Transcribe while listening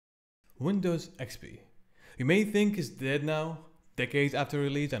Windows XP. You may think it's dead now, decades after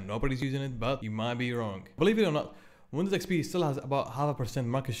release, and nobody's using it, but you might be wrong. Believe it or not, Windows XP still has about 0.5%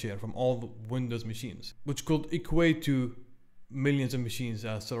 market share from all the Windows machines, which could equate to millions of machines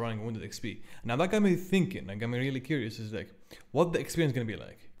still running Windows XP. Now that got me thinking, that got me really curious, is like, what the experience gonna be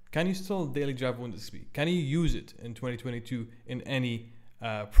like? Can you still daily drive Windows XP? Can you use it in 2022 in any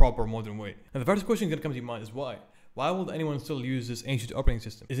proper modern way? And the first question that comes to your mind is why? Why would anyone still use this ancient operating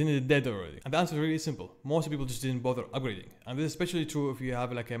system? Isn't it dead already? And the answer is really simple. Most people just didn't bother upgrading. And this is especially true if you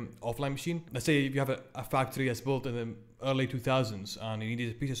have like an offline machine. Let's say if you have a factory that's built in the early 2000s and you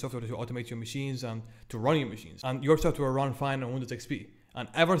need a piece of software to automate your machines and to run your machines. And your software run fine on Windows XP. And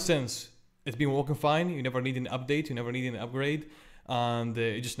ever since it's been working fine, you never need an update, you never need an upgrade, and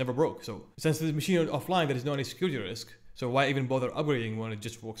it just never broke. So since the machine is offline, there is no any security risk. So why even bother upgrading when it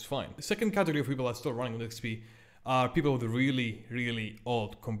just works fine? The second category of people that are still running Windows XP are people with really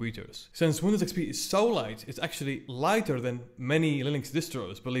old computers. Since Windows XP is so light, it's actually lighter than many Linux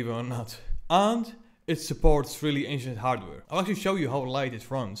distros, believe it or not. And it supports really ancient hardware. I'll actually show you how light it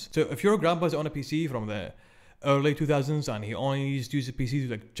runs. So if your grandpa's on a PC from the early 2000s and he only used to use a PC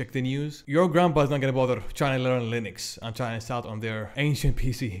to like check the news, your grandpa's not gonna bother trying to learn Linux and trying to install it on their ancient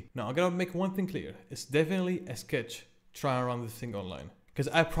PC. Now I gotta make one thing clear. It's definitely a sketch trying to run this thing online. Because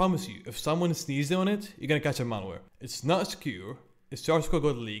I promise you, if someone sneezes on it, you're gonna catch a malware. It's not secure, its source code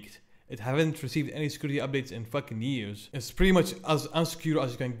got leaked, it haven't received any security updates in fucking years. It's pretty much as unsecure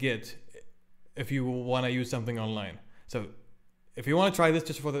as you can get if you wanna use something online. So if you wanna try this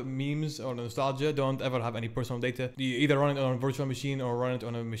just for the memes or the nostalgia, don't ever have any personal data. You either run it on a virtual machine or run it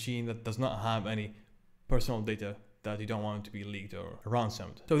on a machine that does not have any personal data that you don't want it to be leaked or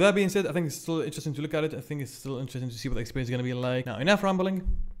ransomed. So with that being said, I think it's still interesting to look at it. I think it's still interesting to see what the experience is going to be like. Now enough rambling,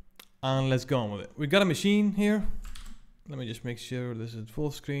 and let's go on with it. We got a machine here. Let me just make sure this is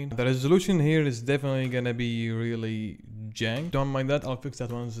full screen. The resolution here is definitely going to be really jank. Don't mind that, I'll fix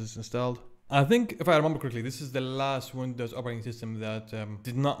that once it's installed. I think, if I remember correctly, this is the last Windows operating system that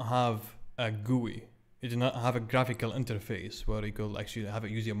did not have a GUI. It did not have a graphical interface where you could actually have it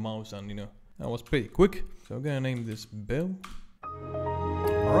use your mouse and, you know, that was pretty quick. So I'm gonna name this Bill.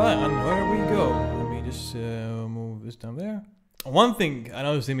 Alright, and where we go? Let me just move this down there. One thing I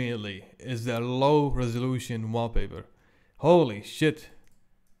noticed immediately is the low resolution wallpaper. Holy shit.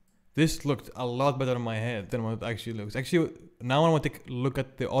 This looked a lot better in my head than what it actually looks. Actually, now I want to take a look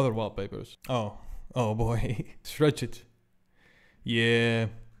at the other wallpapers. Oh boy. Stretch it. Yeah.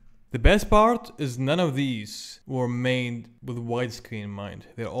 The best part is none of these were made with widescreen in mind.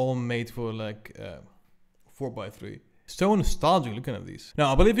 They're all made for like 4:3. So nostalgic looking at these.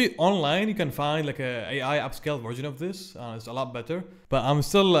 Now I believe online you can find like a AI upscale version of this, and it's a lot better. But I'm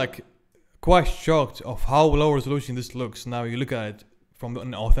still like quite shocked of how low resolution this looks now you look at it from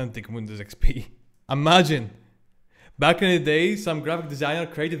an authentic Windows XP. Imagine, back in the day some graphic designer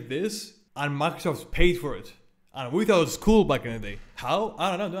created this and Microsoft paid for it. And we thought it was cool back in the day. How?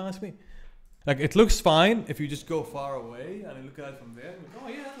 I don't know, don't ask me. Like, it looks fine if you just go far away and you look at it from there. Like, oh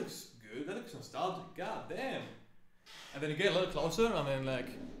yeah, that looks good, that looks nostalgic, god damn. And then you get a little closer and then like,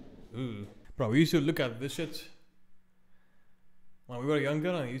 ooh. Bro, we used to look at this shit when we were younger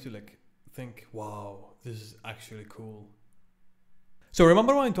and I used to like think, wow, this is actually cool. So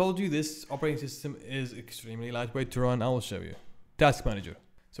remember when I told you this operating system is extremely lightweight to run? I will show you. Task Manager.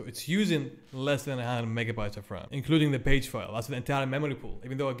 So it's using less than 100 megabytes of RAM, including the page file. That's the entire memory pool.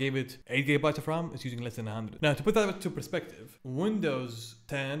 Even though I gave it 8 gigabytes of RAM, it's using less than 100. Now, to put that into perspective, Windows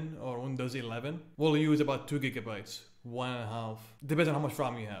 10 or Windows 11 will use about 2 gigabytes, 1.5. Depends on how much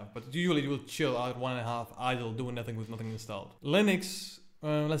RAM you have, but usually you will chill out 1.5 idle, doing nothing with nothing installed. Linux,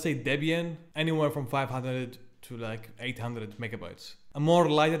 let's say Debian, anywhere from 500 to like 800 megabytes. A more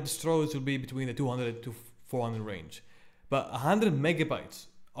lighter distros will be between the 200 to 400 range. But 100 megabytes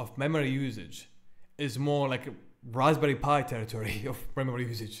of memory usage is more like a Raspberry Pi territory of memory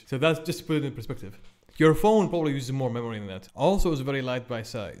usage. So that's just to put it in perspective. Your phone probably uses more memory than that. Also, it's very light by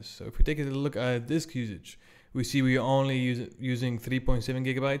size. So if we take a look at disk usage, we see we're only using 3.7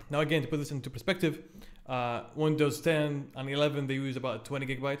 gigabytes. Now again, to put this into perspective, Windows 10 and 11, they use about 20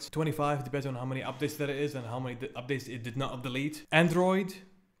 gigabytes. 25 depends on how many updates there is and how many updates it did not delete. Android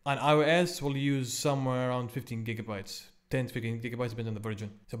and iOS will use somewhere around 15 gigabytes. 10 to 15 gigabytes depends on the version.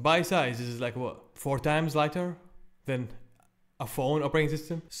 So by size, this is like what, 4 times lighter than a phone operating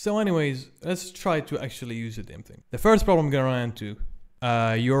system. So anyways, let's try to actually use the damn thing. The first problem we're gonna run into,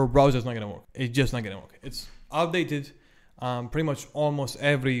 your browser's not gonna work. It's just not gonna work. It's outdated. Pretty much almost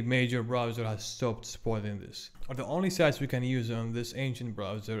every major browser has stopped supporting this. Or the only sites we can use on this ancient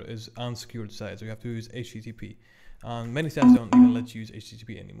browser is unsecured sites. We have to use HTTP. And many sites don't even let you use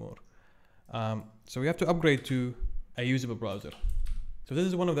HTTP anymore. So we have to upgrade to a usable browser. So this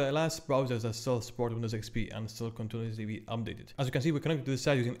is one of the last browsers that still support Windows XP and still continuously be updated. As you can see, we're connected to this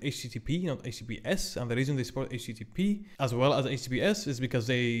site using HTTP, not HTTPS. And the reason they support HTTP as well as HTTPS is because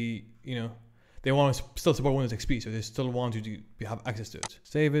they want to still support Windows XP. So they still want you to have access to it.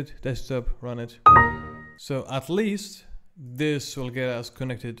 Save it, desktop, run it. So at least this will get us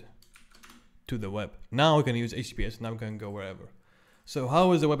connected to the web. Now we can use HTTPS. Now we can go wherever. So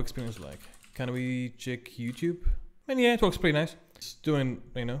how is the web experience like? Can we check YouTube? And yeah, it works pretty nice. It's doing,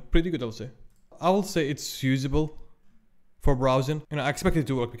 pretty good, I'll say. I will say it's usable for browsing. I expect it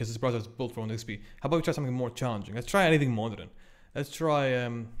to work because this browser is built for Windows XP. How about we try something more challenging? Let's try anything modern. Let's try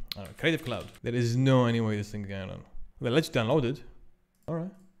Creative Cloud. There is no any way this thing can run. Well, let's download it. Alright.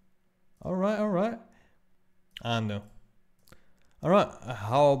 And no. Alright,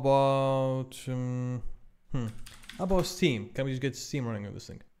 how about how about Steam? Can we just get Steam running on this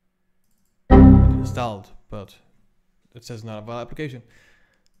thing? It's installed, but it says not a valid application,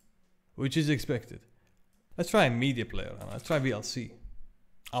 which is expected. Let's try a media player. Let's try VLC.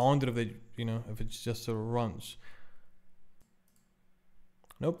 I wonder if they, if it just sort of runs.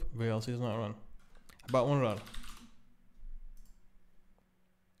 Nope, VLC does not run. How about WinRAR?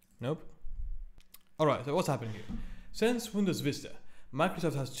 Nope. Alright, so what's happening here? Since Windows Vista,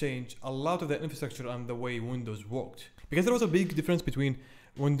 Microsoft has changed a lot of the infrastructure and the way Windows worked. Because there was a big difference between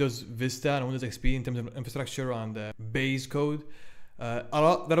Windows Vista and Windows XP in terms of infrastructure and base code. There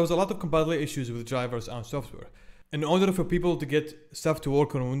was a lot of compatibility issues with drivers and software. In order for people to get stuff to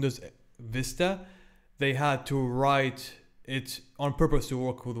work on Windows Vista, they had to write it on purpose to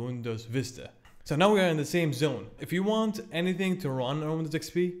work with Windows Vista. So now we are in the same zone. If you want anything to run on Windows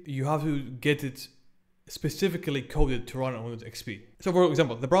XP, you have to get it specifically coded to run on Windows XP. So for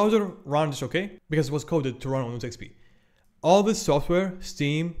example, the browser runs okay because it was coded to run on Windows XP. All this software,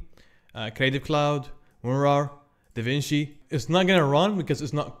 Steam, Creative Cloud, WinRAR, DaVinci, it's not gonna run because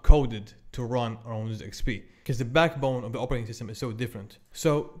it's not coded to run on Windows XP. Because the backbone of the operating system is so different.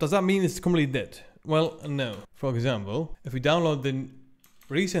 So does that mean it's completely dead? Well, no. For example, if we download the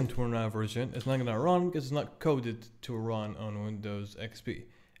recent WinRAR version, it's not gonna run because it's not coded to run on Windows XP.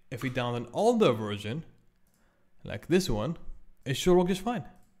 If we download an older version, like this one, it should work just fine.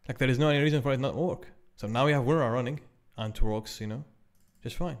 Like there is no any reason for it not to work. So now we have WinRAR running. And it works,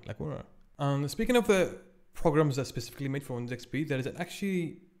 just fine, like WinRAR. And speaking of the programs that specifically made for Windows XP, there is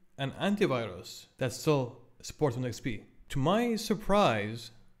actually an antivirus that still supports Windows XP. To my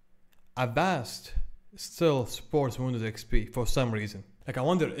surprise, Avast still supports Windows XP for some reason. Like I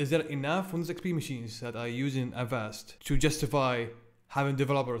wonder, is there enough Windows XP machines that are using Avast to justify having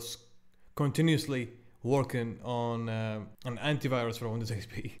developers continuously working on an antivirus for Windows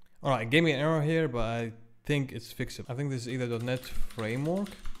XP? Alright, it gave me an error here, but I think it's fixable. I think this is either .NET Framework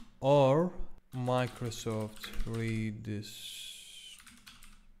or Microsoft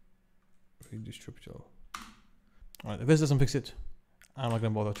Redistributable. Alright, if this doesn't fix it, I'm not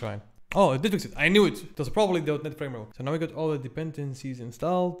gonna bother trying. Oh, it did fix it. I knew it. It was probably .NET Framework. So now we got all the dependencies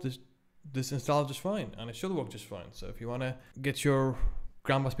installed. This installed just fine, and it should work just fine. So if you wanna get your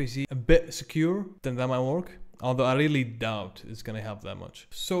grandpa's PC a bit secure, then that might work. Although I really doubt it's gonna help that much.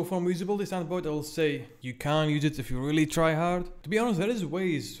 So from usability standpoint, I will say you can use it if you really try hard. To be honest, there is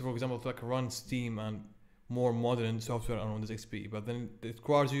ways, for example, to run Steam and more modern software on Windows XP, but then it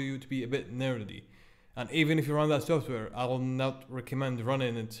requires you to be a bit nerdy. And even if you run that software, I will not recommend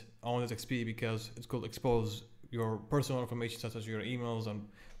running it on Windows XP because it could expose your personal information such as your emails and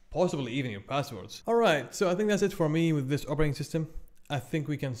possibly even your passwords. Alright, so I think that's it for me with this operating system. I think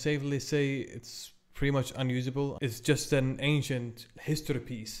we can safely say it's pretty much unusable. It's just an ancient history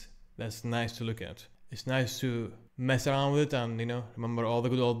piece that's nice to look at. It's nice to mess around with it and remember all the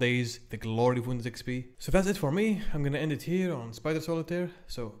good old days, the glory of Windows XP. So that's it for me. I'm gonna end it here on Spider Solitaire.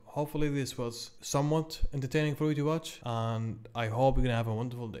 So hopefully this was somewhat entertaining for you to watch, and I hope you're gonna have a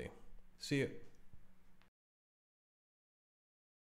wonderful day. See you.